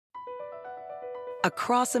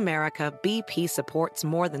Across America, BP supports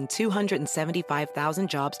more than 275,000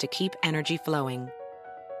 jobs to keep energy flowing.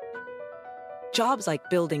 Jobs like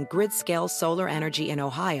building grid-scale solar energy in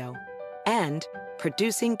Ohio and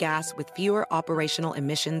producing gas with fewer operational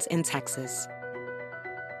emissions in Texas.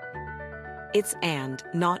 It's and,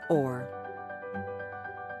 not or.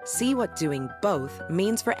 See what doing both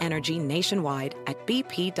means for energy nationwide at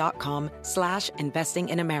bp.com/investing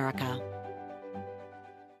in America.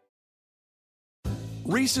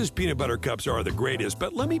 Reese's peanut butter cups are the greatest,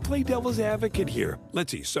 but let me play devil's advocate here.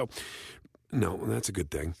 Let's see. So, no, that's a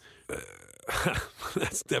good thing.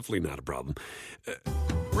 That's definitely not a problem.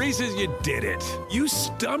 Reese's, you did it. You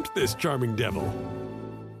stumped this charming devil.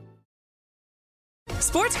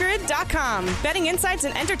 SportsGrid.com. Betting insights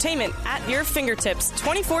and entertainment at your fingertips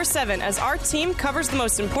 24/7 as our team covers the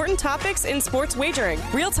most important topics in sports wagering.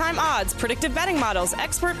 Real-time odds, predictive betting models,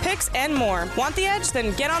 expert picks, and more. Want the edge?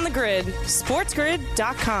 Then get on the grid.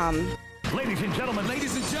 SportsGrid.com. Ladies and gentlemen,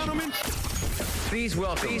 please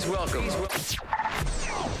welcome.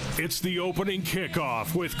 It's the opening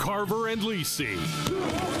kickoff with Carver and Lisi.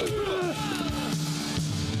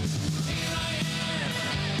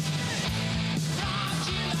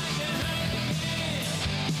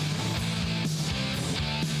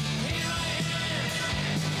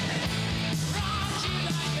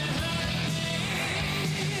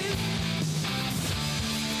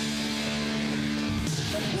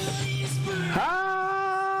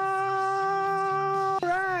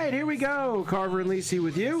 Here we go. Carver and Lisi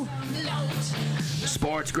with you.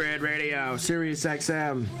 Sports Grid Radio, Sirius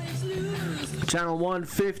XM, channel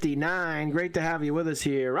 159. Great to have you with us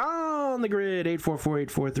here on the grid.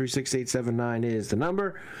 844-843-6879 is the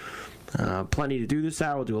number. Plenty to do this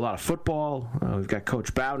hour. We'll do a lot of football. We've got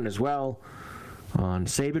Coach Bowden as well on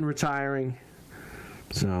Saban retiring.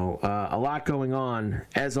 So a lot going on,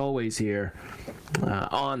 as always, here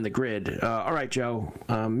on the grid. All right, Joe.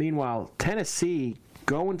 Meanwhile, Tennessee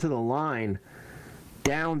going to the line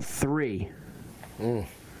down 3.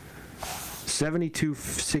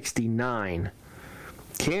 72-69.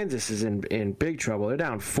 Kansas is in big trouble. They're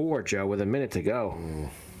down 4, Joe, with a minute to go.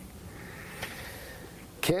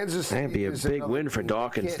 Kansas That'd be a big win for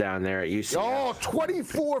Dawkins down there at UCF. Oh,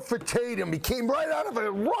 24 for Tatum. He came right out of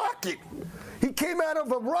a rocket.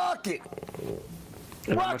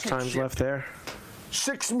 And how much time's left there?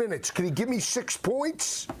 6 minutes. Can he give me 6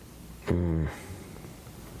 points?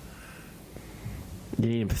 You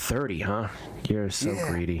need him 30, huh? You're so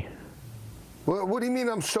greedy. Well, what do you mean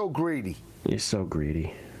I'm so greedy? You're so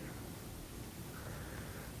greedy.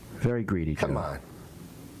 Very greedy, Joe. Come on.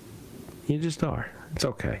 You just are. It's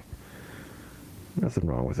okay. Nothing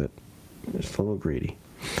wrong with it. Just a little greedy.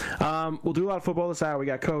 We'll do a lot of football this hour. We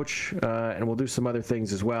got Coach, and we'll do some other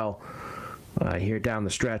things as well here down the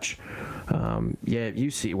stretch.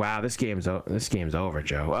 You see. Wow, this game's over,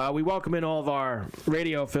 Joe. We welcome in all of our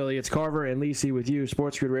radio affiliates. Carver and Lisi with you.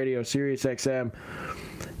 Sports Grid Radio, Sirius XM,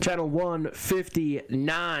 channel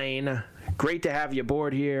 159. Great to have you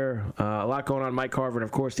aboard here. A lot going on. Mike Carver, and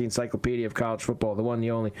of course the encyclopedia of college football, the one,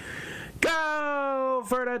 the only. Go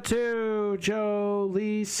for the 2, Joe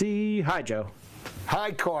Lisi. Hi, Joe.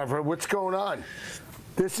 Hi, Carver. What's going on?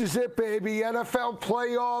 This is it, baby. NFL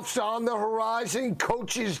playoffs on the horizon.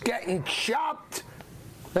 Coaches getting chopped.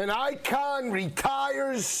 An icon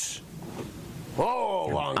retires.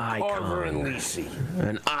 Oh, on Carver and Lisi.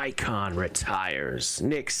 An icon retires.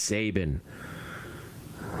 Nick Saban.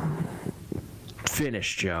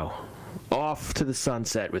 Finished, Joe. Off to the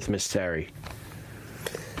sunset with Miss Terry.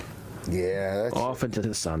 Yeah, that's off into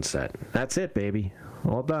the sunset. That's it, baby.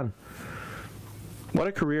 All done. What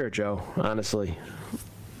a career, Joe, honestly.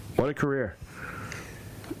 What a career.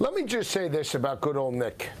 Let me just say this about good old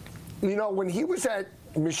Nick. You know, when he was at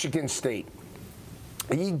Michigan State,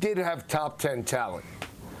 he did have top 10 talent.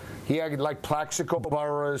 He had like Plaxico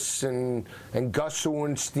Burress and Gus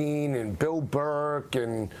Ornstein and Bill Burke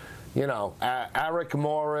and, you know, Eric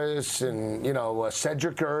Morris and, you know,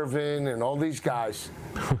 Cedric Irvin and all these guys.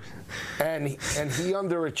 and he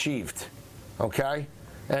underachieved, okay?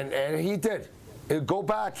 And he did. Go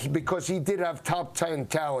back, because he did have top 10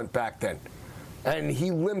 talent back then. And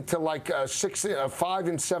he limped to like a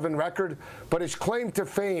 5-7 record. But his claim to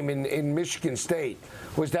fame in Michigan State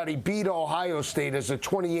was that he beat Ohio State as a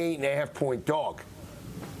 28.5-point dog.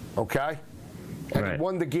 Okay? And he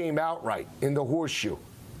won the game outright in the horseshoe.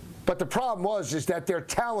 But the problem is that their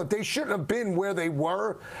talent, they shouldn't have been where they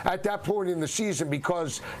were at that point in the season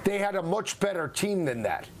because they had a much better team than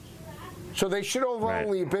that. So they should have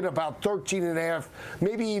only been about 13.5,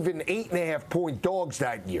 maybe even 8.5-point dogs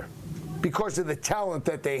that year because of the talent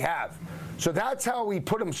that they have. So that's how he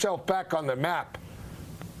put himself back on the map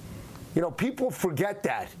You know, people forget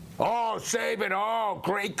that. Oh, Saban, oh,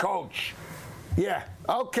 great coach. Yeah,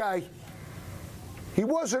 okay. He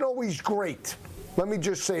wasn't always great. Let me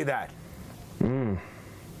just say that.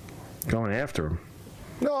 Going after him.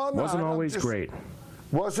 No, I'm not. Wasn't always great.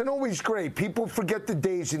 Wasn't always great. People forget the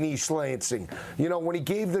days in East Lansing. You know, when he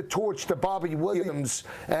gave the torch to Bobby Williams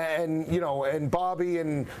and Bobby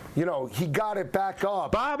and, he got it back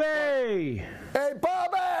up. Bobby! Hey,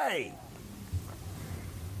 Bobby!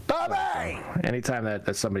 Bobby! Anytime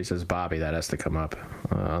that somebody says Bobby, that has to come up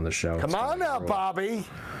on the show. Come on now, Bobby.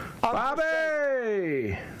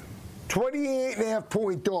 Bobby!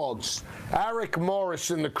 28.5-point dogs. Eric Morris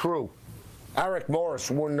and the crew. Eric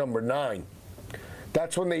Morris wore number 9.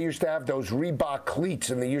 That's when they used to have those Reebok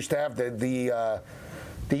cleats, and they used to have the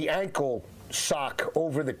ankle sock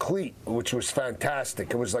over the cleat, which was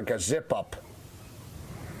fantastic. It was like a zip-up.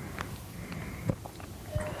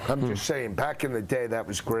 I'm just saying, back in the day, that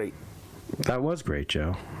was great. That was great,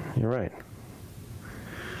 Joe. You're right.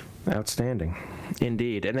 Outstanding.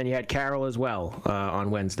 Indeed. And then you had Carroll as well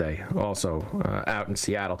on Wednesday, also out in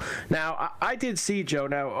Seattle. Now, I did see, Joe,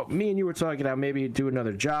 now, me and you were talking about maybe he'd do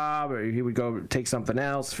another job or he would go take something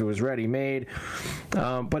else if it was ready-made.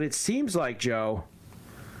 But it seems like, Joe,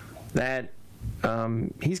 that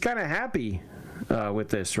he's kind of happy with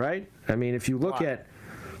this, right? I mean, if you look at...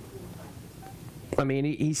 I mean,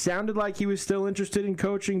 he sounded like he was still interested in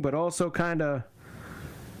coaching, but also kind of,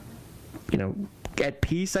 at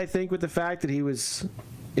peace, I think, with the fact that he was,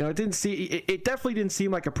 it definitely didn't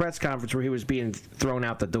seem like a press conference where he was being thrown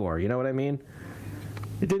out the door. You know what I mean?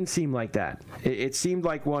 It didn't seem like that. It seemed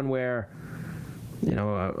like one where,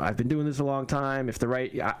 I've been doing this a long time.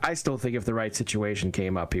 I still think if the right situation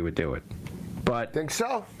came up, he would do it. But think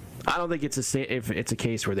so? I don't think it's a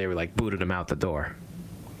case where they were like booted him out the door.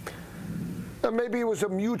 Maybe it was a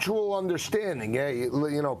mutual understanding. Hey,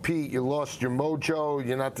 Pete, you lost your mojo.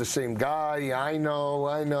 You're not the same guy. I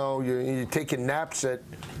know. You're taking naps at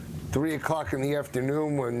 3 o'clock in the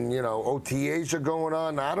afternoon when, OTAs are going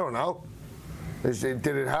on. I don't know. Did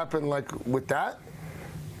it happen like with that?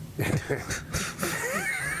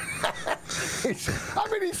 He's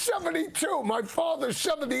 72. My father's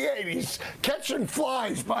 78. He's catching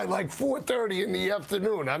flies by like 4:30 in the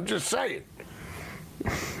afternoon. I'm just saying.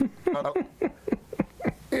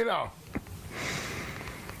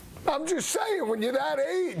 I'm just saying, when you're that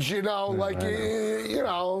age, I'm not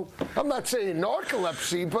saying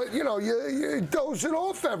narcolepsy, but, you're dozing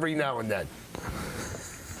off every now and then.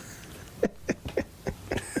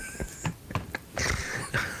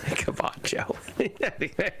 Come on, Joe.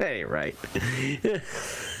 Hey, right.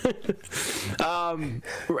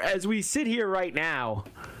 As we sit here right now,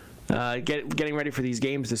 getting ready for these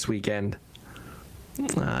games this weekend,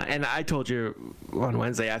 and I told you on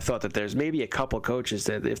Wednesday, I thought that there's maybe a couple coaches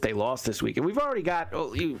that if they lost this week, and we've already got,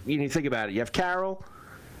 you think about it, you have Carroll,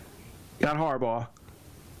 you got Harbaugh,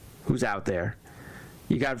 who's out there,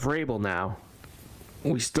 you got Vrabel now.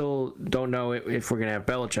 We still don't know if we're going to have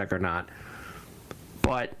Belichick or not.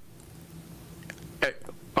 But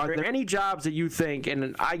are there any jobs that you think,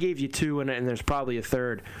 and I gave you 2, and there's probably a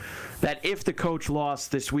third, that if the coach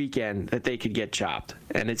lost this weekend, that they could get chopped?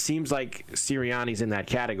 And it seems like Sirianni's in that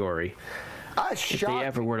category. If they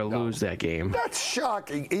ever were to lose that game. That's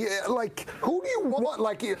shocking. Like, who do you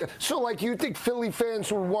want? You think Philly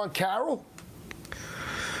fans would want Carroll?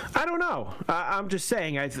 I don't know. I'm just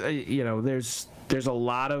saying, there's a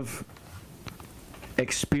lot of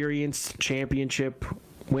experienced championship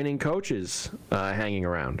winning coaches hanging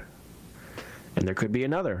around. And there could be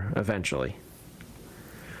another eventually.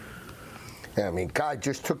 Yeah, Guy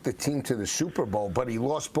just took the team to the Super Bowl, but he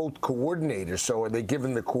lost both coordinators. So are they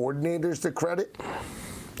giving the coordinators the credit?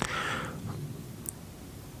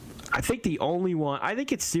 I think the only one, I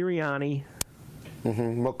think it's Sirianni.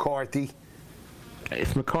 McCarthy.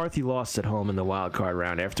 If McCarthy lost at home in the wild card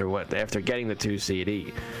round after getting the 2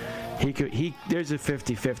 seed, there's a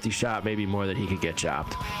 50-50 shot, maybe more, that he could get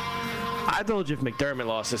chopped. I told you if McDermott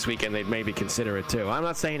lost this weekend, they'd maybe consider it too. I'm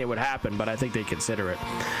not saying it would happen, but I think they'd consider it.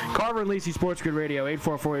 Carver and Lisi, Sports Grid Radio,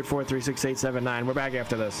 844-843-6879. We're back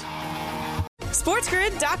after this.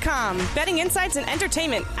 SportsGrid.com. Betting insights and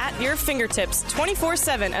entertainment at your fingertips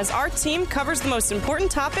 24/7 as our team covers the most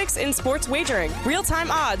important topics in sports wagering.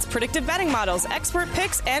 Real-time odds, predictive betting models, expert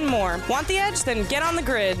picks, and more. Want the edge? Then get on the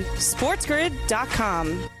grid.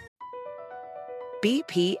 SportsGrid.com.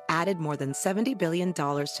 BP added more than $70 billion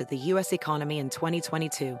to the U.S. economy in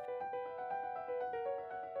 2022.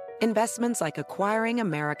 Investments like acquiring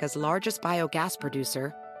America's largest biogas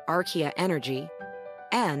producer, Archaea Energy,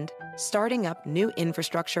 and starting up new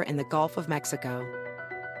infrastructure in the Gulf of Mexico.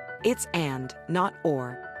 It's and, not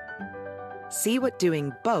or. See what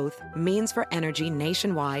doing both means for energy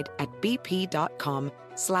nationwide at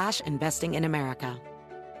bp.com/investing in America.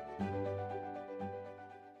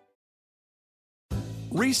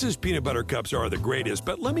 Reese's peanut butter cups are the greatest,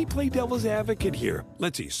 but let me play devil's advocate here.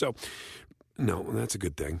 Let's see. So, no, that's a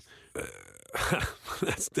good thing.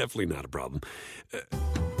 That's definitely not a problem.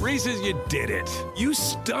 Reese's, you did it. You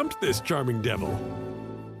stumped this charming devil.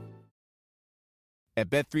 At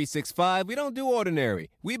Bet365, we don't do ordinary.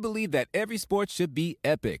 We believe that every sport should be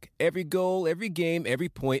epic. Every goal, every game, every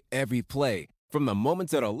point, every play. From the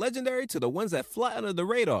moments that are legendary to the ones that fly under the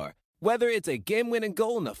radar. Whether it's a game-winning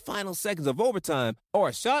goal in the final seconds of overtime or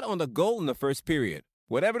a shot on the goal in the first period.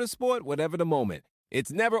 Whatever the sport, whatever the moment.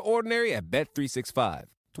 It's never ordinary at Bet365.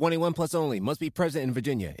 21 plus only. Must be present in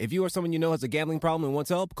Virginia. If you or someone you know has a gambling problem and wants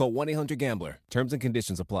help, call 1-800-GAMBLER. Terms and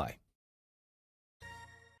conditions apply.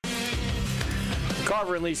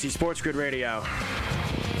 Carver and Lisi, Sports Grid Radio.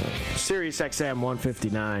 Sirius XM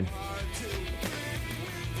 159.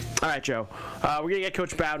 All right, Joe. We're going to get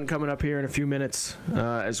Coach Bowden coming up here in a few minutes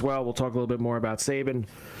as well. We'll talk a little bit more about Saban.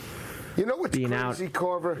 You know what's crazy,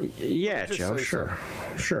 Carver? Yeah, Joe, sure.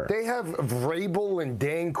 They have Vrabel and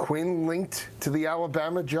Dan Quinn linked to the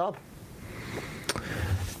Alabama job?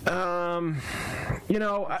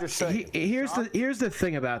 Here's the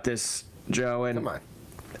thing about this, Joe. And, come on.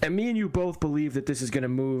 And me and you both believe that this is going to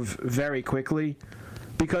move very quickly.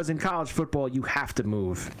 Because in college football, you have to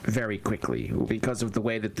move very quickly because of the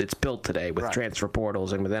way that it's built today with transfer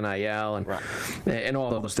portals and with NIL and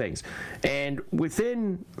all those things. And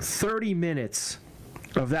within 30 minutes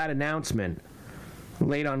of that announcement,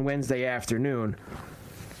 late on Wednesday afternoon,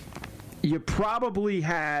 you probably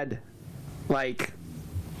had like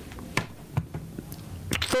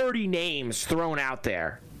 30 names thrown out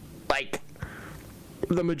there. Like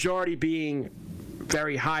the majority being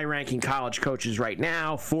very high-ranking college coaches right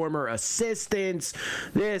now, former assistants,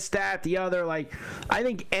 this, that, the other. Like, I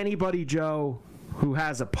think anybody, Joe, who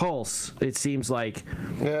has a pulse, it seems like,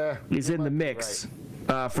 is in the mix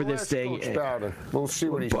for this thing. We'll see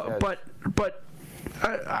what he says. But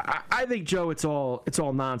I think, Joe, it's all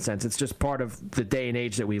nonsense. It's just part of the day and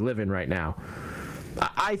age that we live in right now.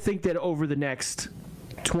 I think that over the next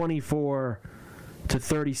 24 to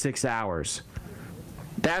 36 hours,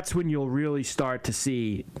 that's when you'll really start to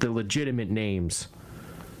see the legitimate names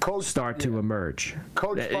start to emerge.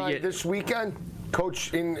 Coach by this weekend?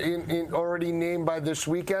 Coach in already named by this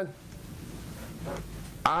weekend?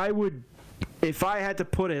 I would, if I had to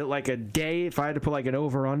put it like a day, if I had to put like an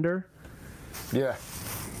over-under. Yeah.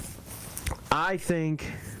 I think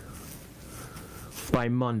by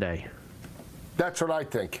Monday. That's what I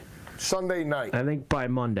think. Sunday night. I think by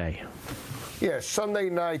Monday. Yeah,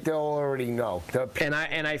 Sunday night they'll already know. And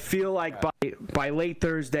I feel like by late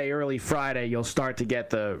Thursday, early Friday, you'll start to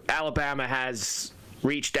get the Alabama has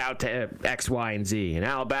reached out to X, Y, and Z, and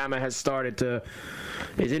Alabama has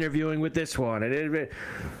is interviewing with this one, and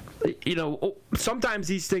sometimes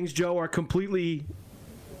these things, Joe, are completely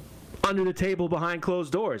under the table behind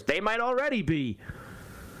closed doors. They might already be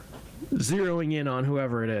zeroing in on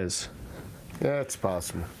whoever it is. Yeah, it's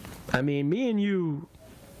possible. I mean, me and you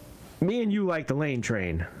like the Lane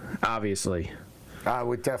train, obviously. I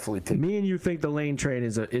would definitely take. Me and you think the Lane train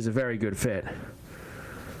is a very good fit.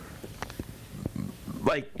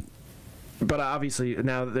 But obviously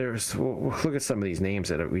now look at some of these names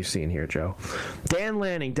that we've seen here, Joe. Dan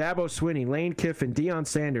Lanning, Dabo Swinney, Lane Kiffin, Deion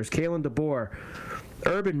Sanders, Kalen DeBoer,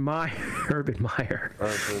 Urban Meyer,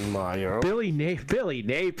 Billy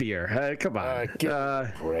Napier. Come on, give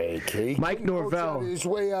a break. Mike Norvell, his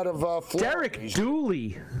way out of Florida. Derek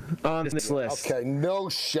Dooley on this list. Okay, no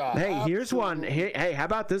shot. Hey, here's one. Hey, how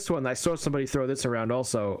about this one? I saw somebody throw this around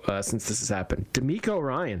also since this has happened. D'Amico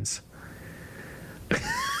Ryans.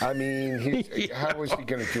 I mean, how is he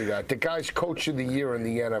going to do that? The guy's coach of the year in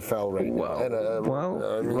the NFL right now.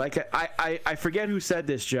 I forget who said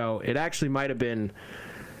this, Joe. It actually might have been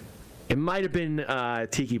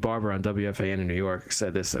Tiki Barber on WFAN in New York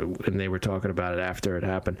said this, and they were talking about it after it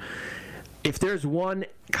happened. If there's one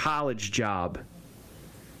college job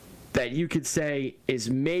that you could say is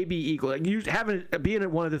maybe equal, like being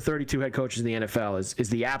one of the 32 head coaches in the NFL is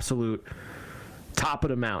the absolute top of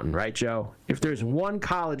the mountain, right, Joe? If there's one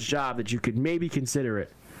college job that you could maybe consider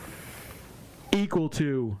it equal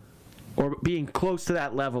to or being close to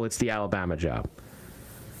that level, it's the Alabama job.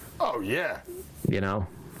 Oh, yeah.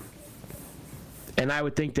 And I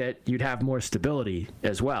would think that you'd have more stability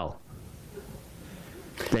as well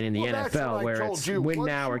than in the NFL, where it's win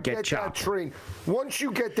now or get chopped. Once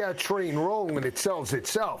you get that train rolling, it sells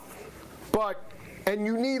itself. And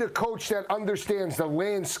you need a coach that understands the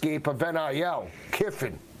landscape of NIL,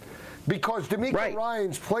 Kiffin. Because D'Amico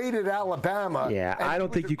Ryans played at Alabama. Yeah, I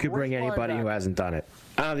don't think you could bring anybody who hasn't done it.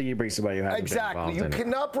 I don't think you bring somebody who hasn't been involved in it. Exactly. You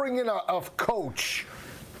cannot bring in a coach.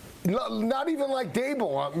 Not even like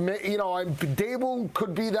Dable. Dable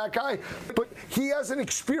could be that guy, but he hasn't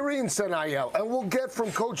experienced NIL, and we'll get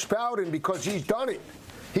from Coach Bowden because he's done it.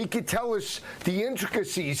 He could tell us the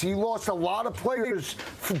intricacies. He lost a lot of players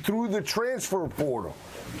through the transfer portal,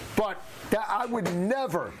 but I would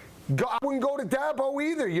never. I wouldn't go to Dabo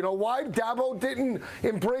either. You know why? Dabo didn't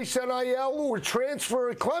embrace NIL or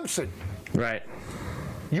transfer at Clemson. Right.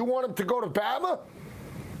 You want him to go to Bama?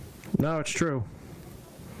 No, it's true.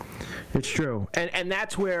 It's true. And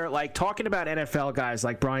that's where, like, talking about NFL guys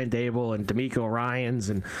like Brian Dable and D'Amico Ryans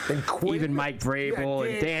and even Mike Vrabel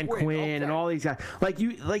and Dan Quinn and all these guys. Like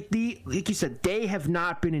you said, they have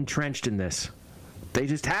not been entrenched in this. They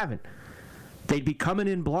just haven't. They'd be coming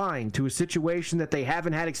in blind to a situation that they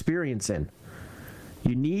haven't had experience in.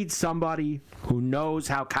 You need somebody who knows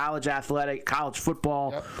how college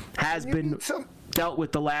football has been dealt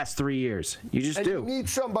with the last 3 years. You just do. You need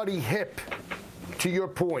somebody hip, to your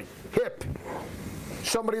point. Hip.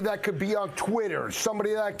 Somebody that could be on Twitter.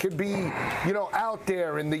 Somebody that could be, out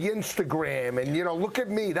there in the Instagram. And, look at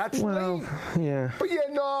me. That's me. Yeah. But,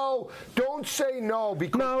 don't say no.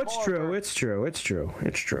 Because no, it's true. It's true.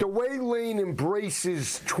 The way Lane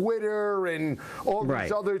embraces Twitter and all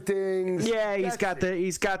these other things. Yeah, he's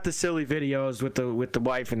got the silly videos with the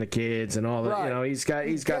wife and the kids and all that. Right.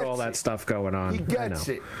 He's got all that stuff going on. He gets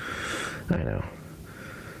it. I know.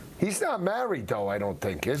 He's not married, though, I don't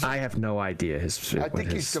think, is he? I have no idea. I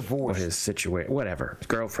think he's divorced. What his situation, whatever. His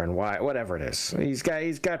girlfriend, whatever it is. He's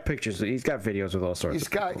got pictures. He's got videos with all sorts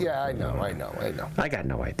of people. Yeah, I know. I got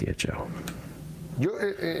no idea, Joe.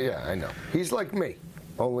 Yeah, I know. He's like me,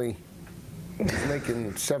 only he's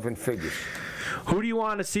making 7 figures. Who do you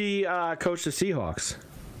want to see coach the Seahawks?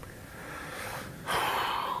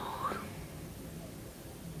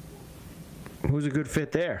 Who's a good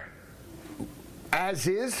fit there? As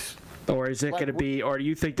is? Or is it going to be, or do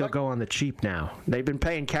you think they'll go on the cheap now? They've been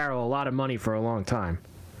paying Carroll a lot of money for a long time.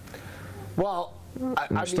 Well,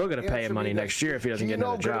 I'm still going to pay him money next year if he doesn't get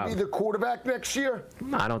another job. Going to be the quarterback next year?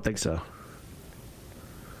 I don't think so.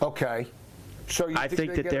 Okay. So I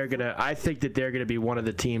think that they're going to be one of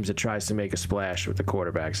the teams that tries to make a splash with the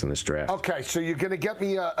quarterbacks in this draft. Okay, so you're going to get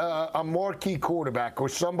me a marquee quarterback or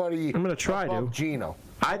somebody. I'm going to try to. Geno.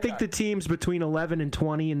 I think the teams between 11 and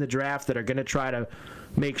 20 in the draft that are going to try to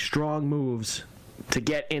make strong moves to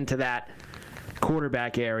get into that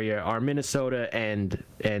quarterback area are Minnesota and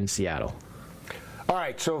Seattle. All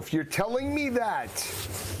right, so if you're telling me that,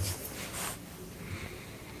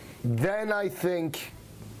 then I think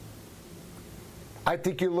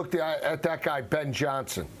you looked at that guy, Ben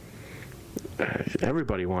Johnson.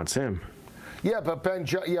 Everybody wants him. Yeah, but Ben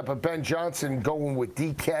Johnson going with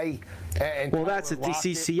DK and well, that's it.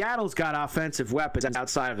 See, Seattle's got offensive weapons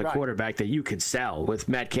outside of the quarterback that you could sell with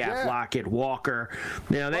Metcalf, Lockett, Walker.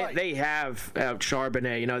 They have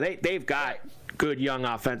Charbonnet. They've got good young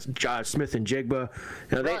offense. Smith and Jigba.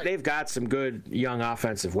 They've got some good young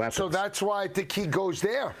offensive weapons. So that's why I think he goes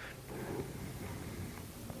there.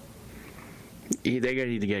 They're gonna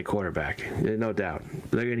need to get a quarterback, no doubt.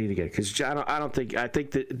 They're gonna need to get it because I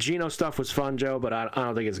think the Geno stuff was fun, Joe, but I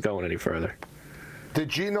don't think it's going any further. The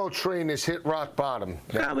Geno train has hit rock bottom.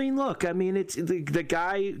 I mean, look, it's the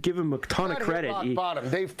guy. Give him a ton of credit. Rock bottom.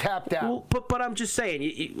 They've tapped out. Well, but I'm just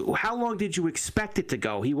saying, how long did you expect it to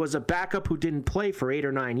go? He was a backup who didn't play for 8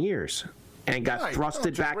 or 9 years. And got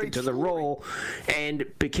thrusted back into the role and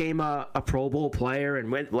became a Pro Bowl player and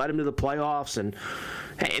led him to the playoffs and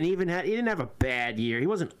he didn't have a bad year. He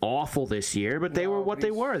wasn't awful this year, but they were what they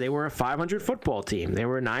were. They were a 500 football team. They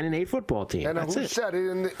were a 9-8 football team. And That's who said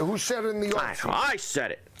it? Who said it in the offseason?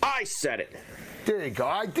 I said it. There you go.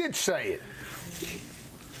 I did say it.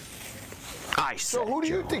 So who do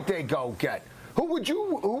you think they go get? Who would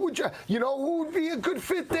you who would be a good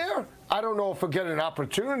fit there? I don't know if he'll get an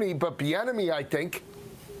opportunity, but Bieniemy, I think.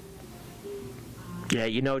 Yeah,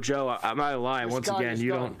 Joe, I'm not lying. Once again,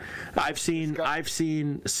 you don't. I've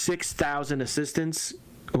seen 6,000 assistants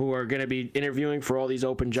who are going to be interviewing for all these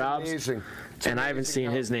open jobs. Amazing. And I haven't seen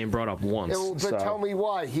his name brought up once. But tell me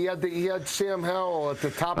why. He had Sam Howell at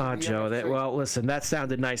the top of the Joe, listen, that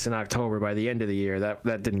sounded nice in October. By the end of the year,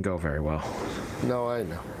 that didn't go very well. No, I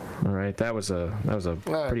know. All right, that was a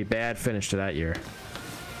pretty bad finish to that year.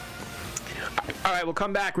 All right, we'll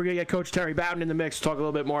come back. We're going to get Coach Terry Bowden in the mix, talk a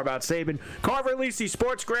little bit more about Saban. Carver and Lisi,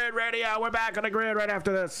 Sports Grid Radio. We're back on the grid right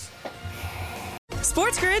after this.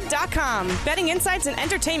 SportsGrid.com. Betting insights and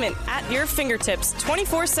entertainment at your fingertips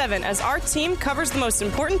 24/7 as our team covers the most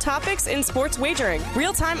important topics in sports wagering.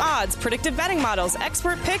 Real-time odds, predictive betting models,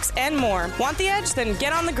 expert picks, and more. Want the edge? Then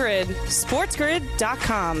get on the grid.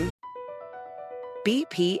 SportsGrid.com.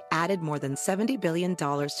 BP added more than $70 billion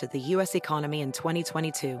to the U.S. economy in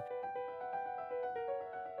 2022.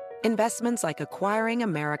 Investments like acquiring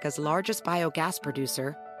America's largest biogas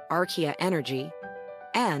producer, Archaea Energy,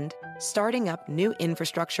 and starting up new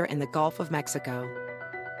infrastructure in the Gulf of Mexico.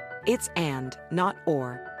 It's and, not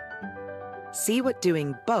or. See what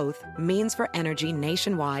doing both means for energy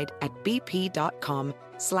nationwide at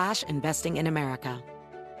bp.com/investing in America.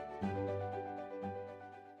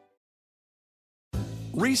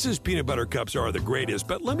 Reese's peanut butter cups are the greatest,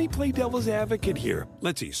 but let me play devil's advocate here.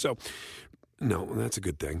 Let's see. So, no, that's a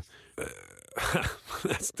good thing.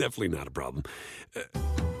 That's definitely not a problem.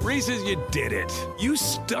 Reese's, you did it. You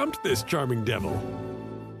stumped this charming devil.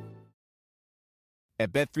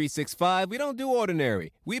 At Bet365, we don't do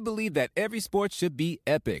ordinary. We believe that every sport should be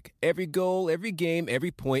epic. Every goal, every game,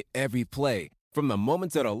 every point, every play. From the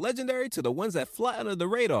moments that are legendary to the ones that fly under the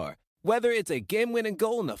radar. Whether it's a game-winning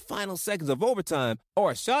goal in the final seconds of overtime or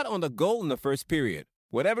a shot on the goal in the first period.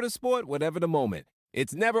 Whatever the sport, whatever the moment.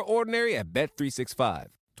 It's never ordinary at Bet365.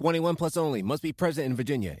 21 plus only. Must be present in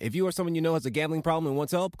Virginia. If you or someone you know has a gambling problem and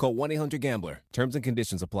wants help, call 1-800-GAMBLER. Terms and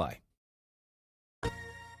conditions apply.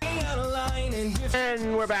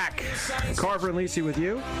 And we're back. Carver and Lisi with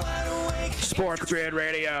you. Sports Grid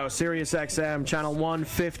Radio, Sirius XM, channel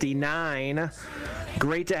 159.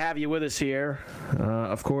 Great to have you with us here.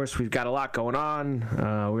 Of course, we've got a lot going on.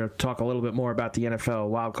 We're going to talk a little bit more about the NFL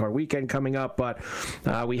wildcard weekend coming up, but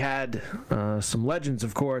we had some legends,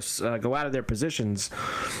 of course, go out of their positions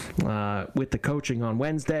with the coaching on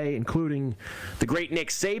Wednesday, including the great Nick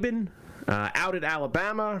Saban, out at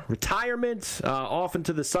Alabama, retirement, off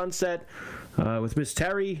into the sunset. With Miss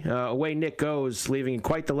Terry, away Nick goes, leaving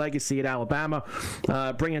quite the legacy at Alabama.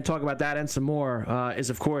 Bringing and talk about that and some more is,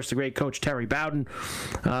 of course, the great Coach Terry Bowden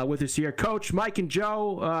with us here. Coach, Mike and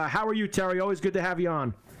Joe, how are you, Terry? Always good to have you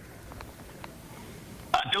on.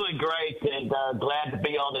 Doing great, and glad to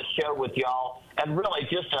be on this show with y'all. And really,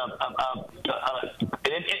 just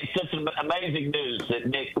it's just amazing news that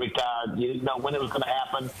Nick retired. You didn't know when it was going to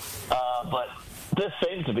happen, but this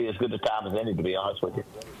seems to be as good a time as any, to be honest with you.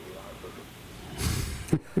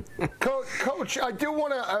 Coach, I do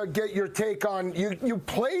want to get your take on you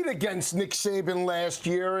played against Nick Saban last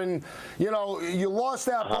year, and you lost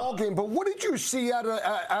that ball game. But what did you see out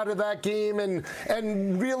of that game, and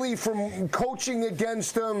really from coaching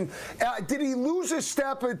against him? Did he lose a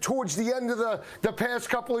step towards the end of the past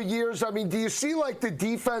couple of years? I mean, do you see like the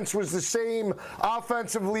defense was the same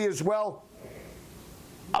offensively as well?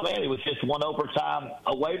 I mean, he was just one overtime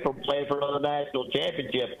away from playing for another national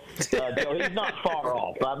championship. Joe, he's not far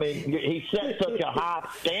off. I mean, he set such a high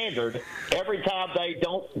standard. Every time they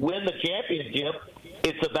don't win the championship,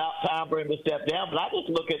 it's about time for him to step down. But I just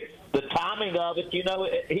look at the timing of it.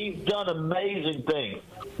 He's done amazing things.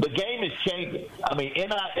 The game is changing. I mean,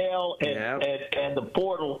 NIL and the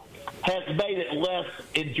portal has made it less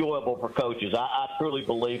enjoyable for coaches. I truly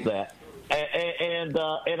believe that. And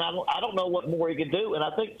I don't know what more he can do. And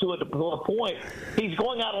I think to a point, he's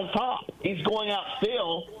going out on top. He's going out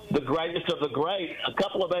still the greatest of the great. A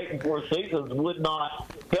couple of 8-4 seasons would not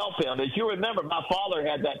help him. As you remember, my father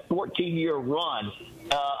had that 14-year run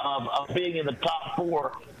of being in the top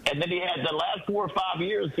four. And then he had the last 4 or 5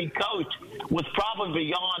 years he coached was probably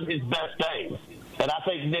beyond his best days. And I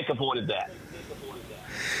think Nick avoided that.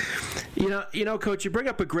 You know, Coach, you bring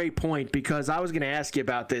up a great point because I was going to ask you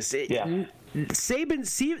about this.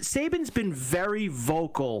 Saban's been very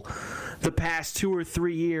vocal the past 2 or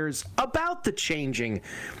 3 years about the changing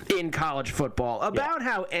in college football, about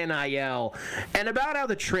how NIL and about how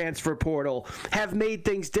the transfer portal have made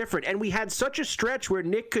things different. And we had such a stretch where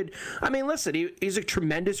Nick could, I mean, listen, he's a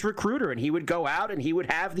tremendous recruiter, and he would go out and he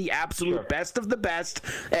would have the absolute best of the best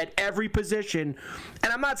at every position.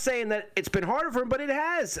 And I'm not saying that it's been harder for him, but it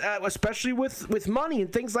has, especially with money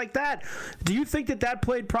and things like that. Do you think that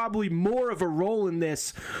played probably more of a role in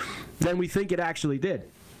this than we think it actually did?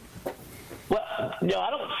 Well, no, I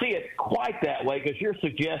don't see it quite that way because you're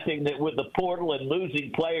suggesting that with the portal and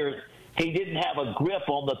losing players, he didn't have a grip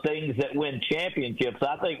on the things that win championships.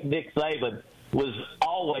 I think Nick Saban was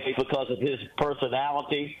always, because of his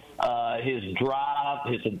personality, his drive,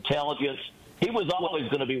 his intelligence, he was always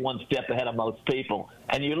going to be one step ahead of most people.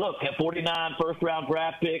 And you look at 49 first-round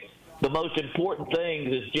draft picks, the most important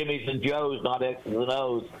thing is Jimmy's and Joe's, not X's and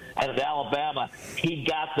O's. And at Alabama, he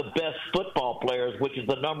got the best football players, which is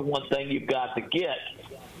the number one thing you've got to get.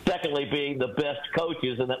 Secondly, being the best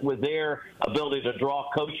coaches, and that with their ability to draw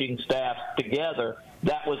coaching staffs together,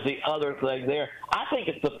 that was the other thing there. I think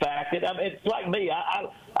it's the fact that, it's like me. I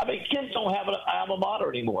mean, kids don't have an alma mater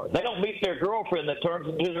anymore. They don't meet their girlfriend that turns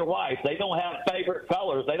into their wife. They don't have favorite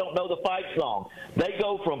colors. They don't know the fight song. They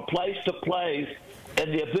go from place to place,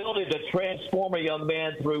 and the ability to transform a young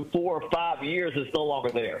man through 4 or 5 years is no longer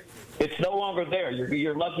there. It's no longer there.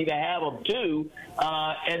 You're lucky to have them too,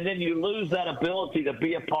 and then you lose that ability to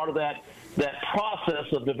be a part of that process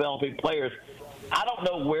of developing players. I don't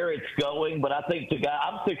know where it's going, but I think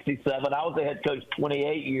I'm 67. I was the head coach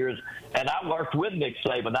 28 years, and I worked with Nick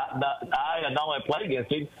Saban. I not only played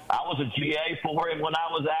against him, I was a GA for him when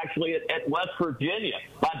I was actually at West Virginia.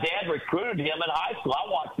 My dad recruited him in high school.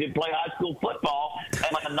 I watched him play high school football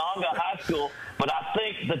at Monongah High School. But I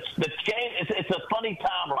think the game, it's a funny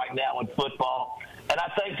time right now in football. And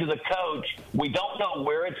I think to the coach, we don't know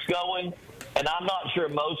where it's going, and I'm not sure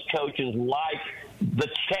most coaches like the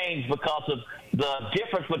change because of the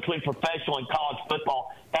difference between professional and college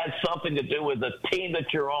football has something to do with the team that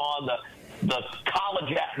you're on, the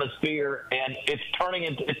college atmosphere, and it's turning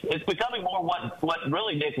into it's becoming more what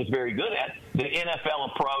really Nick was very good at, the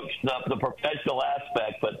NFL approach, the professional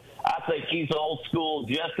aspect. But I think he's old school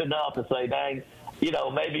just enough to say, dang,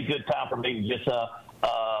 maybe good time for me to just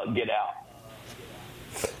get out.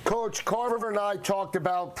 Coach, Carver and I talked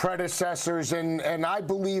about predecessors, and I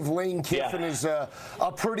believe Lane Kiffin is a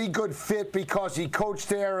pretty good fit because he coached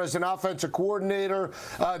there as an offensive coordinator.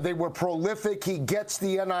 They were prolific. He gets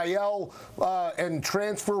the NIL and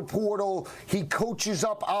transfer portal. He coaches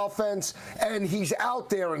up offense, and he's out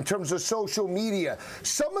there in terms of social media.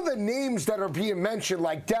 Some of the names that are being mentioned,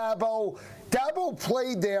 like Dabo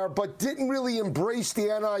played there but didn't really embrace the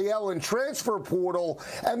NIL and transfer portal.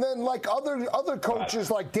 And then like other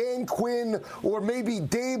coaches like Dan Quinn or maybe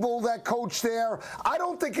Dable that coached there, I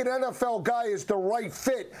don't think an NFL guy is the right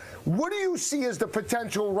fit. What do you see as the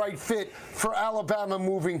potential right fit for Alabama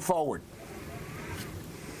moving forward?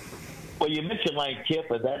 Well, you mentioned Lane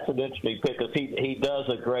Kiffin. That's an interesting pick because he does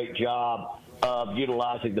a great job of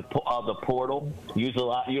utilizing the portal,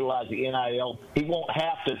 utilizing NIL. He won't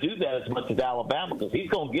have to do that as much as Alabama because he's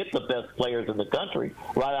going to get the best players in the country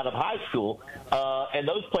right out of high school. And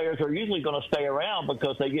those players are usually going to stay around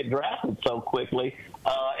because they get drafted so quickly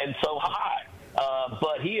and so high.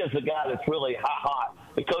 But he is a guy that's really hot.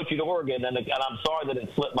 The coach at Oregon, and I'm sorry that it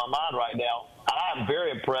slipped my mind right now, I'm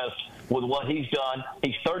very impressed with what he's done.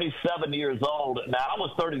 He's 37 years old. Now, I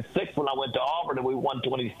was 36 when I went to Auburn and we won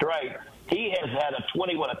 20 straight. He has had a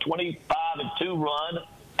 25-2 run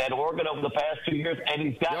at Oregon over the past 2 years, and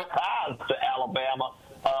he's got ties to Alabama.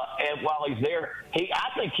 And while he's there, I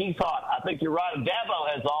think he's hot. I think you're right. Dabo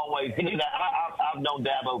has always. I've known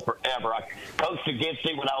Dabo forever. I coached against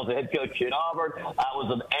him when I was a head coach at Auburn. I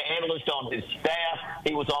was an analyst on his staff.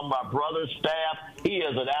 He was on my brother's staff. He's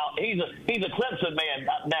a Clemson man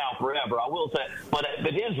now forever. I will say, but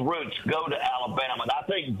his roots go to Alabama. And I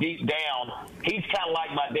think deep down, he's kind of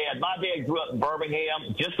like my dad. My dad grew up in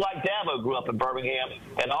Birmingham, just like Dabo grew up in Birmingham.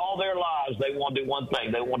 And all their lives, they want to do one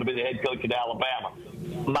thing: they want to be the head coach at Alabama.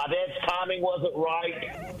 My dad's timing wasn't right,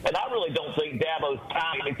 and I really don't think Dabo's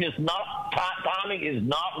timing. It's just not timing is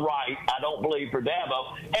not right. I don't believe for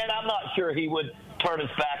Dabo, and I'm not sure he would turn his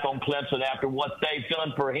back on Clemson after what they've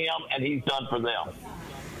done for him and he's done for them.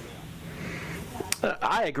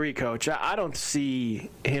 I agree, Coach. I don't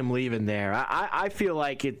see him leaving there. I feel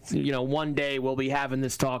like it's, one day we'll be having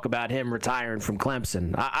this talk about him retiring from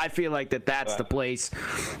Clemson. I feel like that's the place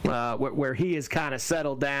where he is kind of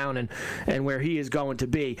settled down and where he is going to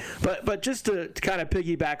be. But just to kind of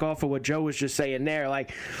piggyback off of what Joe was just saying there,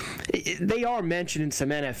 like they are mentioning some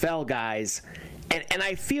NFL guys. And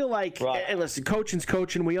I feel like, and listen, coaching's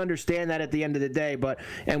coaching. We understand that at the end of the day,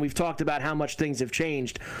 and we've talked about how much things have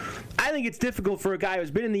changed. I think it's difficult for a guy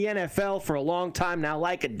who's been in the NFL for a long time now,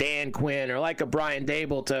 like a Dan Quinn or like a Brian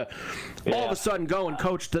Dable, to all of a sudden go and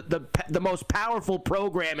coach the most powerful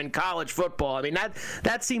program in college football. I mean,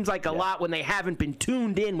 that seems like a lot when they haven't been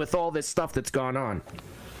tuned in with all this stuff that's gone on.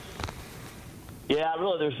 Yeah,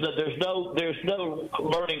 really, there's no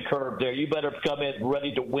learning curve there. You better come in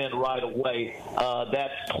ready to win right away.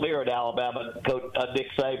 That's clear at Alabama. Coach Nick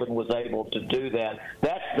Saban was able to do that.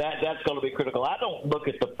 That's going to be critical. I don't look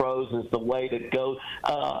at the pros as the way to go.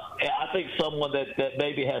 I think someone that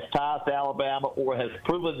maybe has ties to Alabama or has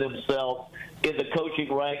proven themselves in the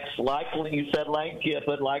coaching ranks, like you said, Lane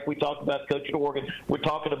Kiffin, like we talked about Coach at Oregon. We're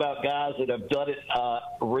talking about guys that have done it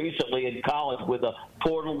recently in college with the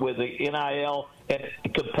portal, with the NIL,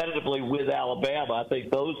 and competitively with Alabama. I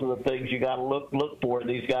think those are the things you got to look for in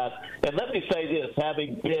these guys. And let me say this: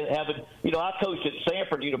 having I coached at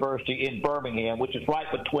Samford University in Birmingham, which is right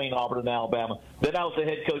between Auburn and Alabama. Then I was the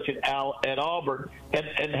head coach at Auburn,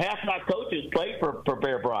 and half my coaches played for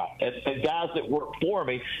Bear Bryant and guys that worked for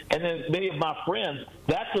me, and then many of my friends.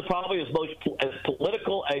 That's probably as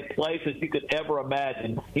political a place as you could ever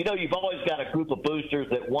imagine. You've always got a group of boosters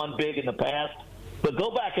that won big in the past. But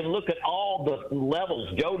go back and look at all the levels.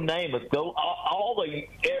 Joe Namath, all the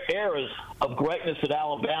eras of greatness at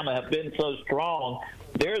Alabama have been so strong.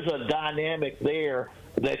 There's a dynamic there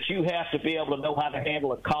that you have to be able to know how to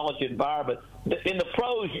handle a college environment. In the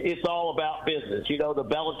pros, it's all about business. The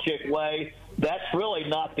Belichick way. That's really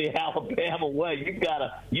not the Alabama way. You've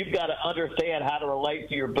got to understand how to relate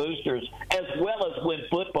to your boosters as well as win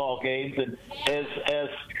football games. And as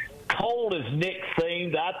cold as Nick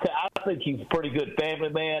seemed, I think he's a pretty good family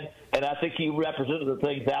man, and I think he represented the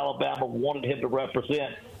things Alabama wanted him to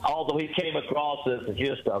represent. Although he came across as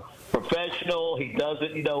just a professional, he does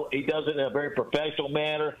it in a very professional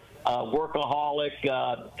manner. Workaholic.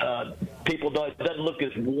 People doesn't look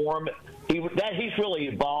as warm. He's really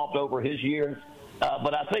evolved over his years.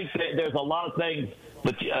 But I think that there's a lot of things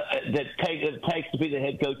that it takes to be the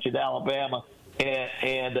head coach at Alabama.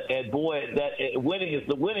 And boy, winning is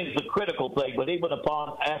the critical thing. But even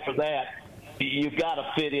after that, you've got to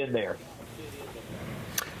fit in there.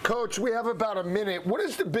 Coach, we have about a minute. What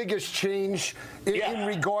is the biggest change in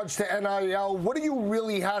regards to NIL? What do you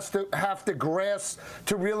really have to grasp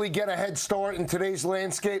to really get a head start in today's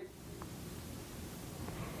landscape?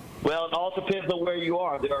 Well, it all depends on where you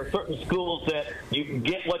are. There are certain schools that you can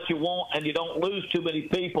get what you want and you don't lose too many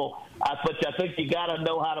people. But I think you got to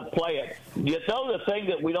know how to play it. The thing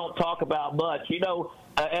that we don't talk about much,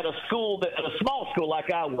 at a small school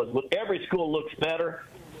like I was, when every school looks better,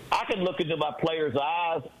 I can look into my players'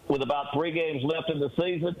 eyes with about 3 games left in the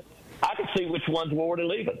season. I can see which ones were already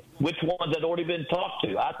leaving, which ones had already been talked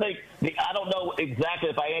to. I don't know exactly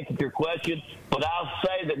if I answered your question, but I'll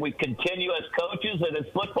say that we continue as coaches and as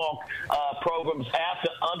football programs have to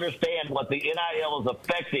understand what the NIL is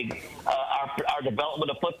affecting our development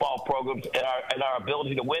of football programs and our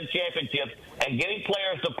ability to win championships and getting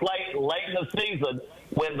players to play late in the season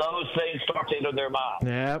when those things start to enter their mind.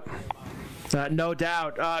 Yep. No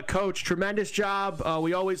doubt. Coach, tremendous job.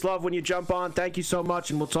 We always love when you jump on. Thank you so much,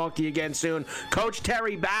 and we'll talk to you again soon. Coach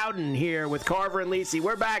Terry Bowden here with Carver and Lisi.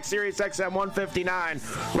 We're back, Sirius XM 159,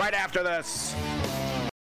 right after this.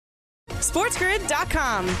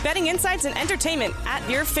 SportsGrid.com. Betting insights and entertainment at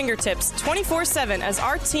your fingertips 24/7 as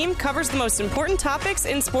our team covers the most important topics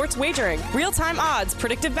in sports wagering. Real-time odds,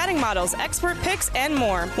 predictive betting models, expert picks, and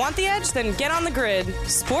more. Want the edge? Then get on the grid.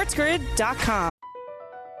 SportsGrid.com.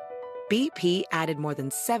 BP added more than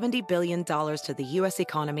 $70 billion to the U.S.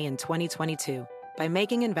 economy in 2022 by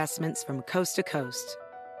making investments from coast to coast.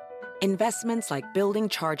 Investments like building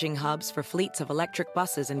charging hubs for fleets of electric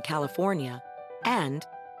buses in California and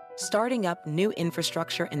starting up new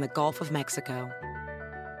infrastructure in the Gulf of Mexico.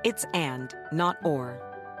 It's and, not or.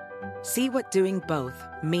 See what doing both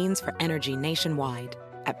means for energy nationwide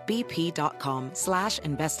at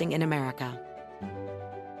bp.com/investing in America.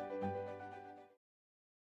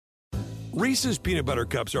 Reese's peanut butter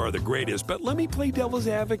cups are the greatest, but let me play devil's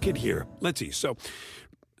advocate here. Let's see. So,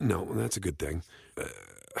 no, that's a good thing.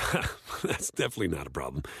 That's definitely not a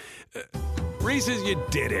problem. Reese's, you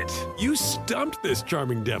did it. You stumped this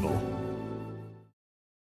charming devil.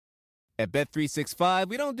 At Bet365,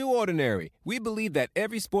 we don't do ordinary. We believe that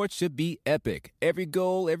every sport should be epic. Every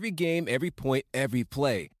goal, every game, every point, every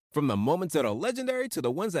play. From the moments that are legendary to the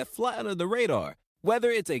ones that fly under the radar.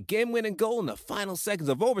 Whether it's a game-winning goal in the final seconds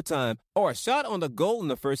of overtime or a shot on the goal in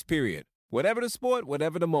the first period. Whatever the sport,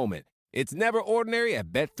 whatever the moment. It's never ordinary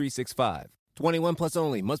at Bet365. 21 plus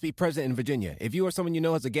only. Must be present in Virginia. If you or someone you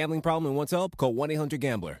know has a gambling problem and wants help, call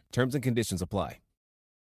 1-800-GAMBLER. Terms and conditions apply.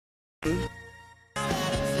 And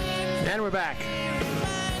we're back.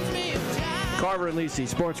 Carver and Lisi,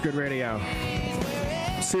 Sports Grid Radio.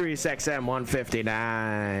 Sirius XM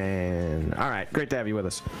 159. All right, great to have you with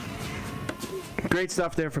us. Great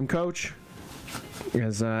stuff there from Coach.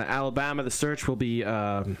 As Alabama, the search will be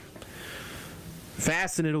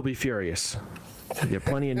fast and it'll be furious. You have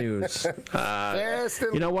plenty of news.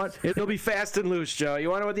 You know what? It'll be fast and loose, Joe. You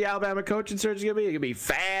want to know what the Alabama coaching search is going to be? It's going to be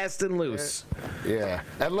fast and loose. Yeah.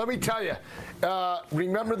 And let me tell you,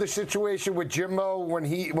 remember the situation with Jimbo when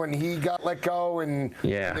he got let go and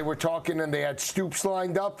they were talking and they had Stoops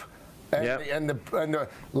lined up? And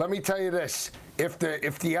let me tell you this. If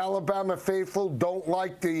the Alabama faithful don't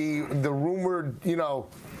like the rumored,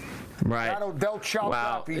 Right. They'll chop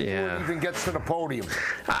up before it even gets to the podium.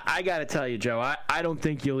 I got to tell you, Joe, I don't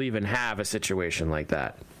think you'll even have a situation like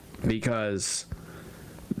that because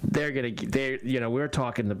we're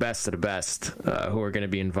talking the best of the best who are going to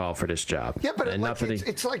be involved for this job. Yeah, but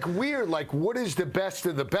it's like weird. Like, what is the best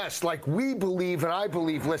of the best? Like, we believe, and I